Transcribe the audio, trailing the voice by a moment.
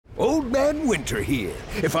Old Man Winter here.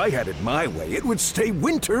 If I had it my way, it would stay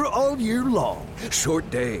winter all year long. Short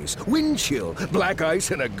days, wind chill, black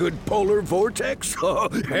ice, and a good polar vortex. Oh,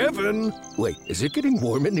 heaven. Wait, is it getting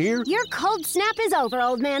warm in here? Your cold snap is over,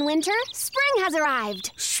 Old Man Winter. Spring has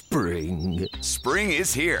arrived. Spring. Spring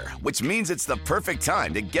is here, which means it's the perfect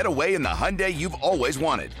time to get away in the Hyundai you've always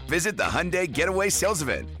wanted. Visit the Hyundai Getaway Sales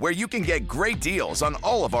Event, where you can get great deals on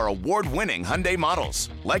all of our award-winning Hyundai models,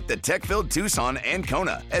 like the tech-filled Tucson and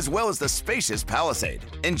Kona, as well as the spacious Palisade.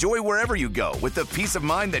 Enjoy wherever you go with the peace of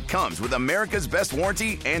mind that comes with America's best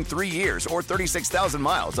warranty and 3 years or 36,000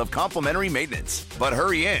 miles of complimentary maintenance. But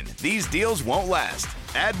hurry in, these deals won't last.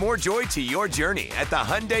 Add more joy to your journey at the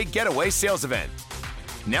Hyundai Getaway Sales Event.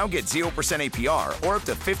 Now get 0% APR or up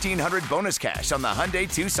to $1,500 bonus cash on the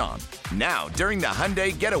Hyundai Tucson. Now, during the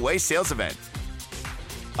Hyundai Getaway Sales Event.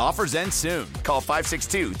 Offers end soon. Call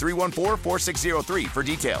 562-314-4603 for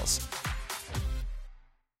details.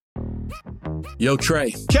 Yo,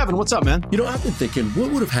 Trey. Kevin, what's up, man? You know, I've been thinking,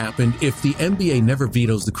 what would have happened if the NBA never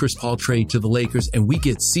vetoes the Chris Paul trade to the Lakers and we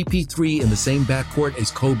get CP3 in the same backcourt as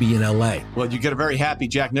Kobe in LA? Well, you get a very happy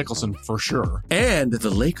Jack Nicholson, for sure. And the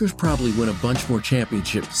Lakers probably win a bunch more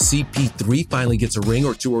championships. CP3 finally gets a ring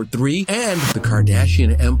or 2 or 3, and the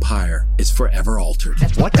Kardashian empire is forever altered.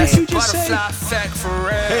 What did you just say? Hey,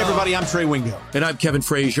 Hey, everybody, I'm Trey Wingo. And I'm Kevin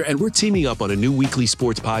Frazier, and we're teaming up on a new weekly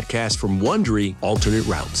sports podcast from Wondery, Alternate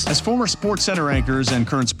Routes. As former Sports Center anchors and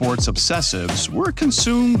current sports obsessives, we're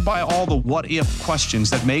consumed by all the what-if questions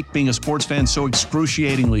that make being a sports fan so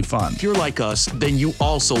excruciatingly fun. If you're like us, then you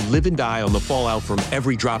also live and die on the fallout from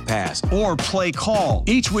every drop pass. Or play call.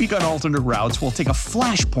 Each week on Alternate Routes, we'll take a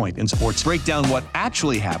flashpoint in sports, break down what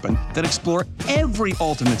actually happened, then explore every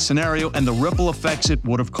alternate scenario and the ripple effects it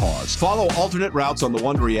would have caused. Follow Alternate Routes on the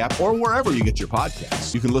Wondery app or wherever you get your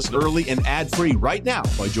podcasts. You can listen early and ad-free right now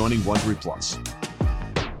by joining Wondery Plus.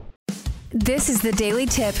 This is the Daily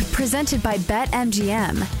Tip presented by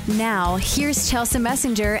BetMGM. Now, here's Chelsea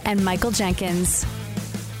Messenger and Michael Jenkins.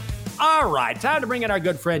 All right, time to bring in our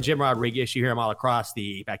good friend Jim Rodriguez. You hear him all across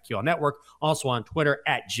the BetQL network, also on Twitter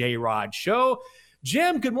at JRodShow.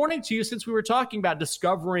 Jim, good morning to you. Since we were talking about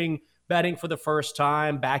discovering betting for the first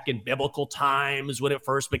time back in biblical times when it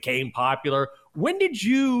first became popular, when did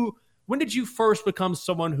you first become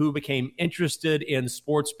someone who became interested in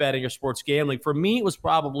sports betting or sports gambling? For me, it was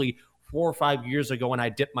probably 4 or 5 years ago when I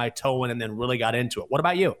dipped my toe in and then really got into it. What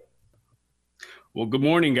about you? Well, good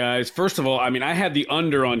morning, guys. First of all, I mean, I had the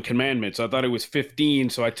under on Commandments. I thought it was 15,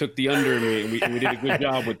 so I took the under, and we did a good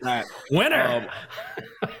job with that. Winner!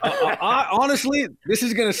 Honestly, this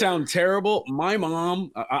is going to sound terrible. My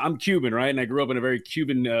mom, I'm Cuban, right? And I grew up in a very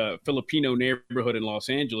Cuban Filipino neighborhood in Los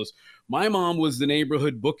Angeles. My mom was the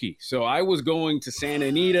neighborhood bookie. So I was going to Santa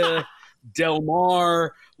Anita, Del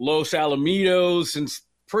Mar, Los Alamitos since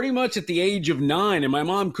pretty much at the age of 9, and my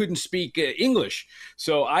mom couldn't speak English.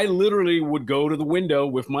 So I literally would go to the window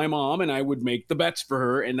with my mom and I would make the bets for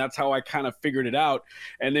her. And that's how I kind of figured it out.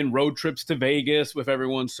 And then road trips to Vegas with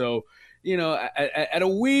everyone. So, you know, at a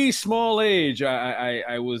wee small age,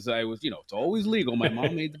 I was, you know, it's always legal. My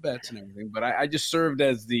mom made the bets and everything, but I just served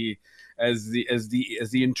as the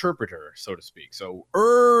interpreter, so to speak. So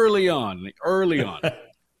early on.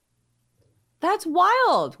 That's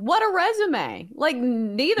wild. What a resume. Like,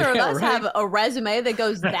 neither of us have a resume that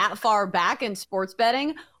goes that far back in sports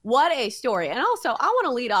betting. What a story. And also, I want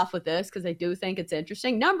to lead off with this because I do think it's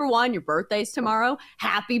interesting. Number one, your birthday's tomorrow.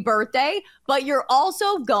 Happy birthday. But you're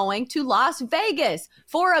also going to Las Vegas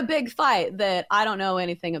for a big fight that I don't know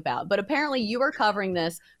anything about. But apparently you were covering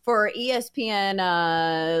this for ESPN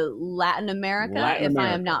Latin America, if I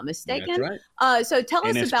am not mistaken. That's right. So tell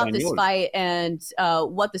us about this Espanol. Fight and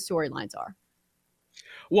what the storylines are.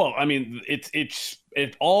 Well, I mean,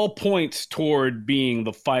 it all points toward being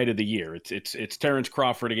the fight of the year. It's Terrence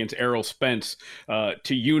Crawford against Errol Spence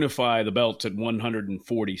to unify the belts at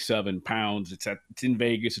 147 pounds. It's in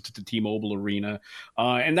Vegas. It's at the T-Mobile Arena,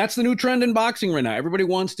 and that's the new trend in boxing right now. Everybody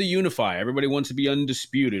wants to unify. Everybody wants to be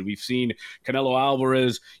undisputed. We've seen Canelo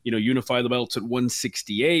Alvarez, unify the belts at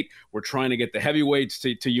 168. We're trying to get the heavyweights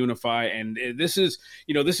to unify, and this is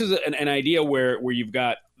an idea where you've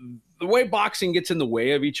got. The way boxing gets in the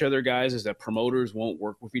way of each other, guys, is that promoters won't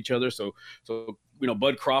work with each other. So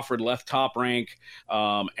Bud Crawford left Top Rank,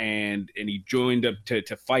 and he joined up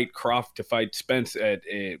to fight Spence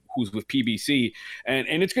who's with PBC,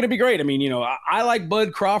 and it's going to be great. I mean, I like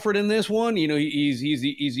Bud Crawford in this one. He's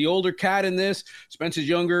the older cat in this. Spence is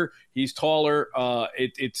younger. He's taller.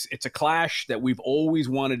 It's a clash that we've always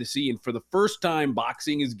wanted to see, and for the first time,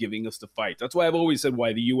 boxing is giving us the fight. That's why I've always said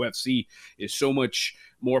why the UFC is so much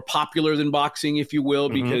more popular than boxing, if you will,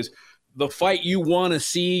 because the fight you want to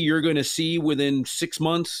see, you're going to see within 6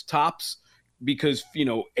 months tops. Because,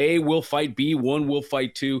 A will fight B, one will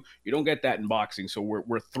fight two. You don't get that in boxing, so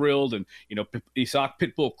we're thrilled. And Isaac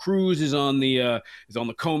Pitbull Cruz is on the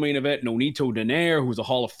co-main event. Nonito Donaire, who's a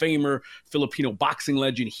Hall of Famer, Filipino boxing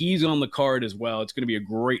legend, he's on the card as well. It's going to be a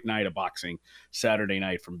great night of boxing Saturday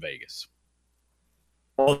night from Vegas.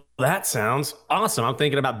 Well, that sounds awesome. I'm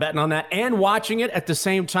thinking about betting on that and watching it at the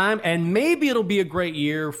same time. And maybe it'll be a great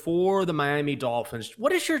year for the Miami Dolphins.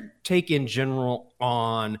 What is your take in general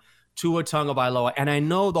on Tua Tagovailoa? And I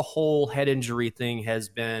know the whole head injury thing has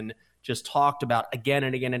been just talked about again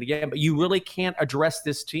and again and again, but you really can't address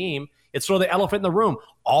this team. It's sort of the elephant in the room.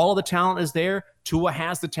 All of the talent is there. Tua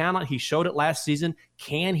has the talent. He showed it last season.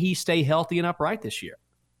 Can he stay healthy and upright this year?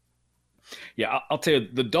 Yeah, I'll tell you,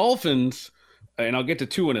 the Dolphins, and I'll get to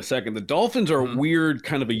Tua in a second, the Dolphins are a weird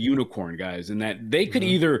kind of a unicorn, guys, in that they could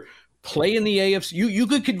either play in the AFC. You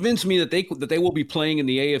could convince me that they will be playing in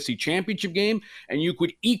the AFC Championship game, and you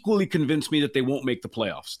could equally convince me that they won't make the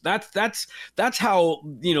playoffs. That's how,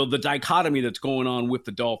 the dichotomy that's going on with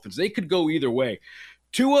the Dolphins. They could go either way.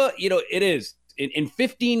 Tua, it is. In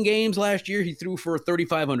 15 games last year, he threw for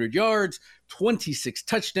 3,500 yards, 26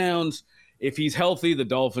 touchdowns. If he's healthy, the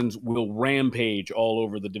Dolphins will rampage all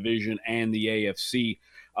over the division and the AFC.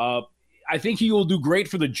 I think he will do great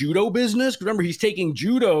for the judo business. Remember, he's taking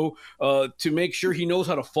judo to make sure he knows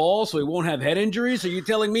how to fall so he won't have head injuries. So you're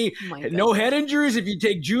telling me no head injuries if you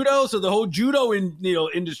take judo? So the whole judo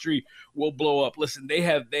industry will blow up. Listen, they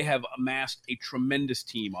have amassed a tremendous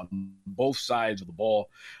team on both sides of the ball.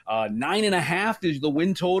 9.5 is the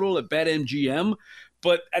win total at BetMGM.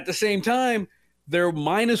 But at the same time, they're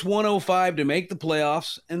minus 105 to make the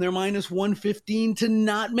playoffs, and they're minus 115 to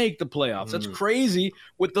not make the playoffs. That's crazy,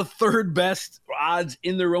 with the third best odds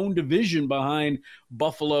in their own division behind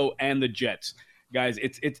Buffalo and the Jets. Guys,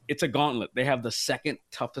 it's a gauntlet. They have the second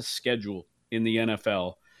toughest schedule in the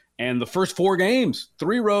NFL. And the first 4 games,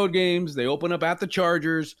 3 road games, they open up at the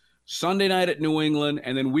Chargers, Sunday night at New England,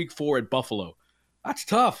 and then week 4 at Buffalo. That's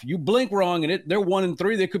tough. You blink wrong, and they're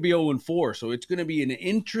 1-3. They could be 0-4. So it's going to be an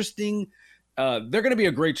interesting they're going to be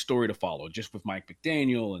a great story to follow, just with Mike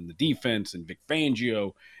McDaniel and the defense and Vic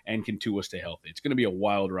Fangio, and can Tua stay healthy. It's going to be a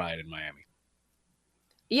wild ride in Miami.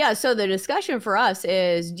 Yeah, so the discussion for us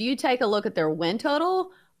is, do you take a look at their win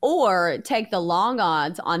total or take the long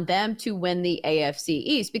odds on them to win the AFC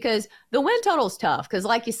East? Because the win total is tough because,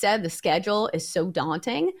 like you said, the schedule is so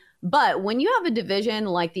daunting. But when you have a division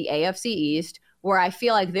like the AFC East, where I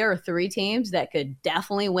feel like there are 3 teams that could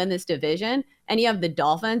definitely win this division, and you have the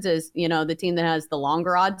Dolphins as, the team that has the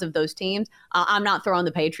longer odds of those teams. I'm not throwing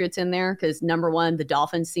the Patriots in there because, number one, the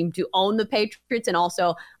Dolphins seem to own the Patriots, and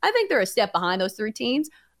also I think they're a step behind those 3 teams.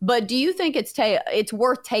 But do you think it's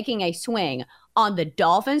worth taking a swing on the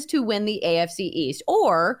Dolphins to win the AFC East,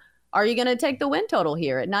 or are you going to take the win total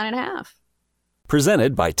here at 9.5?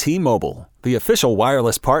 Presented by T-Mobile, the official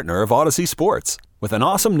wireless partner of Odyssey Sports. With an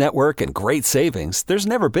awesome network and great savings, there's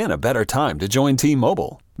never been a better time to join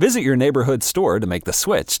T-Mobile. Visit your neighborhood store to make the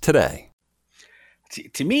switch today.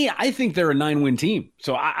 To me, I think they're a 9-win team.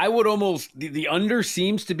 So I would almost, the under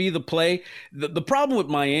seems to be the play. The problem with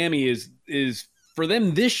Miami is for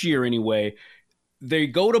them this year anyway, they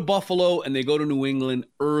go to Buffalo and they go to New England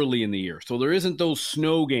early in the year. So there isn't those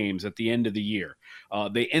snow games at the end of the year.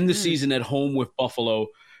 They end the season at home with Buffalo.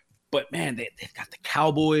 But, man, they've got the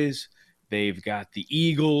Cowboys. They've got the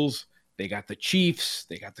Eagles. They got the Chiefs.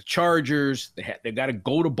 They got the Chargers. They've got to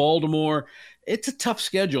go to Baltimore. It's a tough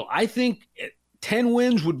schedule. I think 10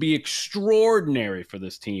 wins would be extraordinary for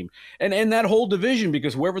this team. And that whole division,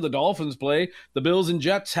 because whoever the Dolphins play, the Bills and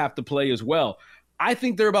Jets have to play as well. I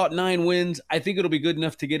think they're about 9 wins. I think it'll be good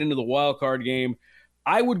enough to get into the wild card game.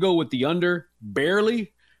 I would go with the under,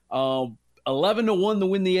 barely. 11-1 to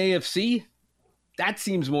win the AFC. That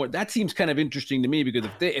seems kind of interesting to me, because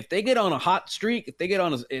if they get on a hot streak, if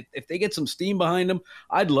they get some steam behind them,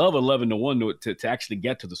 I'd love 11-1 to actually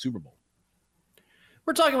get to the Super Bowl.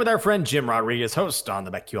 We're talking with our friend Jim Rodriguez, host on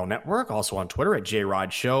the BetQL Network, also on Twitter at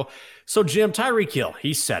JRodShow. So, Jim, Tyreek Hill,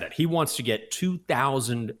 he said it. He wants to get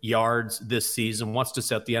 2,000 yards this season, wants to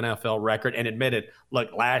set the NFL record, and admitted,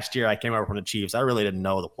 look, last year I came over from the Chiefs. I really didn't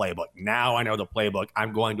know the playbook. Now I know the playbook.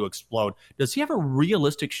 I'm going to explode. Does he have a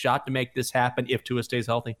realistic shot to make this happen if Tua stays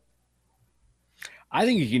healthy? I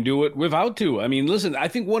think you can do it without Tua. I mean, listen, I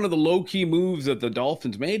think one of the low-key moves that the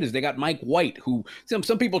Dolphins made is they got Mike White, who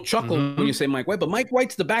some people chuckle when you say Mike White, but Mike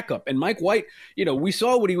White's the backup. And Mike White, we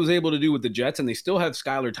saw what he was able to do with the Jets, and they still have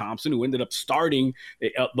Skylar Thompson, who ended up starting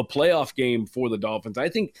the playoff game for the Dolphins. I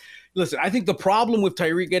think the problem with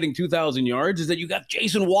Tyreek getting 2,000 yards is that you got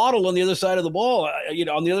Jason Waddle on the other side of the ball,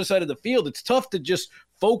 on the other side of the field. It's tough to just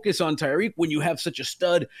focus on Tyreek when you have such a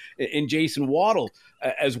stud in Jason Waddle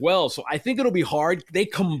as well. So I think it'll be hard. They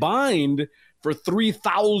combined for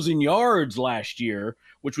 3,000 yards last year,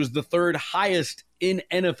 which was the third highest in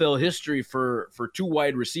NFL history for two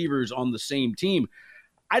wide receivers on the same team.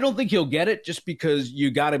 I don't think he'll get it just because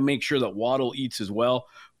you got to make sure that Waddle eats as well.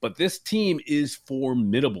 But this team is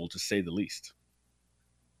formidable, to say the least.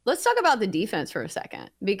 Let's talk about the defense for a second,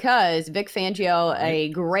 because Vic Fangio, a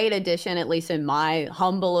great addition, at least in my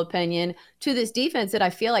humble opinion, to this defense that I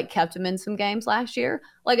feel like kept him in some games last year.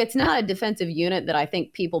 Like, it's not a defensive unit that I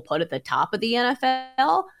think people put at the top of the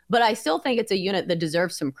NFL, but I still think it's a unit that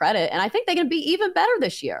deserves some credit. And I think they can be even better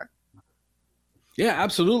this year. Yeah,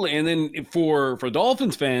 absolutely. And then for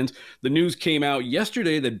Dolphins fans, the news came out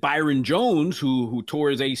yesterday that Byron Jones, who tore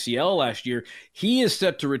his ACL last year, he is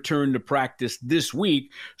set to return to practice this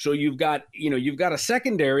week. So you've got a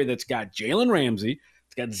secondary that's got Jalen Ramsey,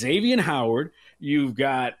 it's got Xavier Howard, you've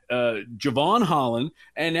got Javon Holland,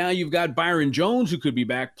 and now you've got Byron Jones, who could be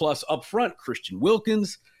back, plus up front, Christian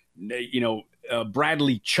Wilkins,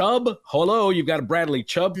 Bradley Chubb. Hello, you've got a Bradley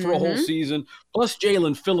Chubb for a whole season, plus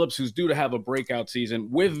Jalen Phillips, who's due to have a breakout season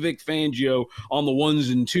with Vic Fangio on the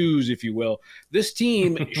ones and twos, if you will. This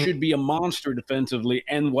team should be a monster defensively.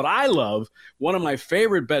 And what I love, one of my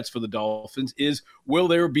favorite bets for the Dolphins is, will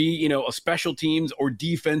there be, a special teams or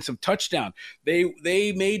defensive touchdown?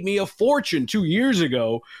 They made me a fortune 2 years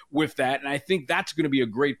ago with that, and I think that's going to be a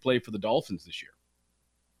great play for the Dolphins this year.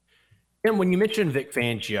 And when you mentioned Vic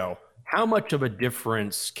Fangio, how much of a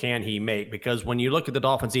difference can he make? Because when you look at the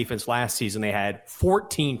Dolphins defense last season, they had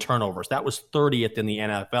 14 turnovers. That was 30th in the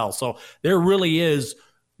NFL. So there really is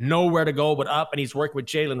nowhere to go but up, and he's working with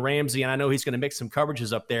Jalen Ramsey, and I know he's going to mix some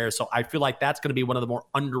coverages up there. So I feel like that's going to be one of the more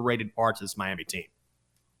underrated parts of this Miami team.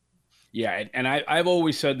 Yeah, and I've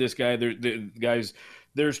always said this, guys,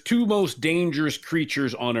 there's two most dangerous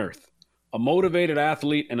creatures on earth: a motivated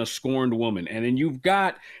athlete and a scorned woman. And then you've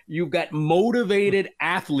got motivated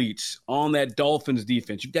athletes on that Dolphins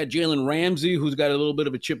defense. You've got Jalen Ramsey, who's got a little bit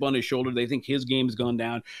of a chip on his shoulder. They think his game has gone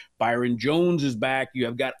down. Byron Jones is back. You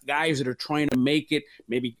have got guys that are trying to make it,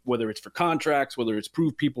 maybe whether it's for contracts, whether it's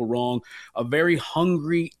prove people wrong, a very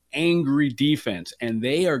hungry, angry defense, and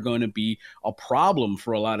they are going to be a problem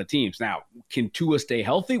for a lot of teams. Now, can Tua stay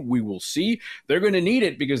healthy? We will see. They're going to need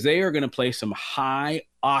it because they are going to play some high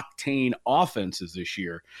octane offenses this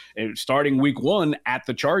year, starting week 1 at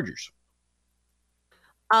the Chargers.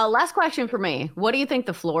 Last question for me. What do you think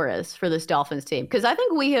the floor is for this Dolphins team? Because I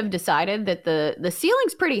think we have decided that the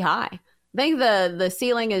ceiling's pretty high. I think the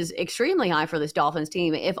ceiling is extremely high for this Dolphins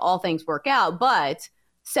team if all things work out. But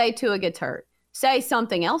say Tua gets hurt. Say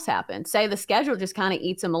something else happens. Say the schedule just kind of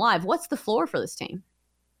eats them alive. What's the floor for this team?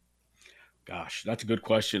 Gosh, that's a good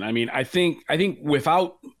question. I mean, I think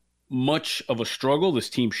without much of a struggle, this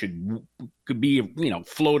team could be,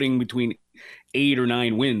 floating between 8 or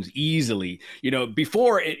 9 wins easily.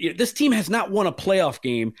 Before this team has not won a playoff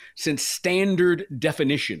game since standard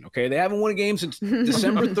definition. Okay. They haven't won a game since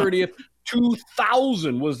December 30th,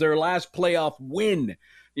 2000 was their last playoff win.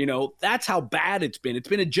 That's how bad it's been. It's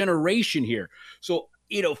been a generation here. So,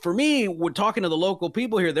 for me, we're talking to the local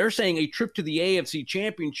people here. They're saying a trip to the AFC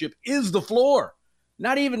Championship is the floor.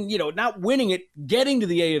 Not even, not winning it, getting to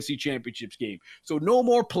the AFC Championships game. So no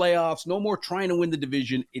more playoffs, no more trying to win the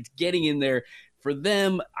division. It's getting in there. For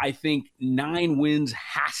them, I think 9 wins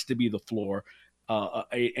has to be the floor.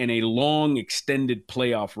 And a long extended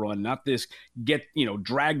playoff run, not this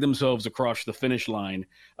drag themselves across the finish line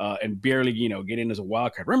and barely, get in as a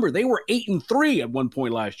wild card. Remember, they were 8-3 at one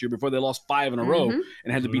point last year before they lost 5 in a row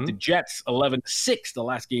and had to beat the Jets 11-6 the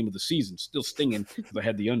last game of the season. Still stinging because I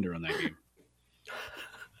had the under on that game.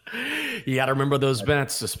 You got to remember those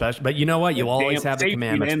bets, especially. But you know what? You always have the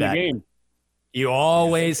commandments bet. You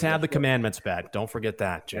always have the commandments bet. Don't forget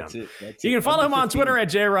that, Jim. That's it. You can follow him on Twitter at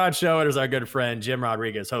JRod Show. It is our good friend, Jim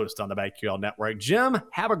Rodriguez, host on the BetQL Network. Jim,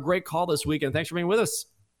 have a great call this weekend. Thanks for being with us.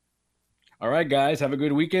 All right, guys. Have a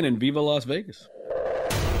good weekend, and Viva Las Vegas.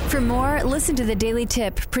 For more, listen to the Daily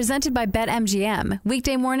Tip presented by BetMGM.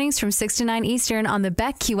 Weekday mornings from 6 to 9 Eastern on the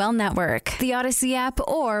BetQL Network, the Odyssey app,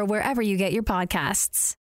 or wherever you get your podcasts.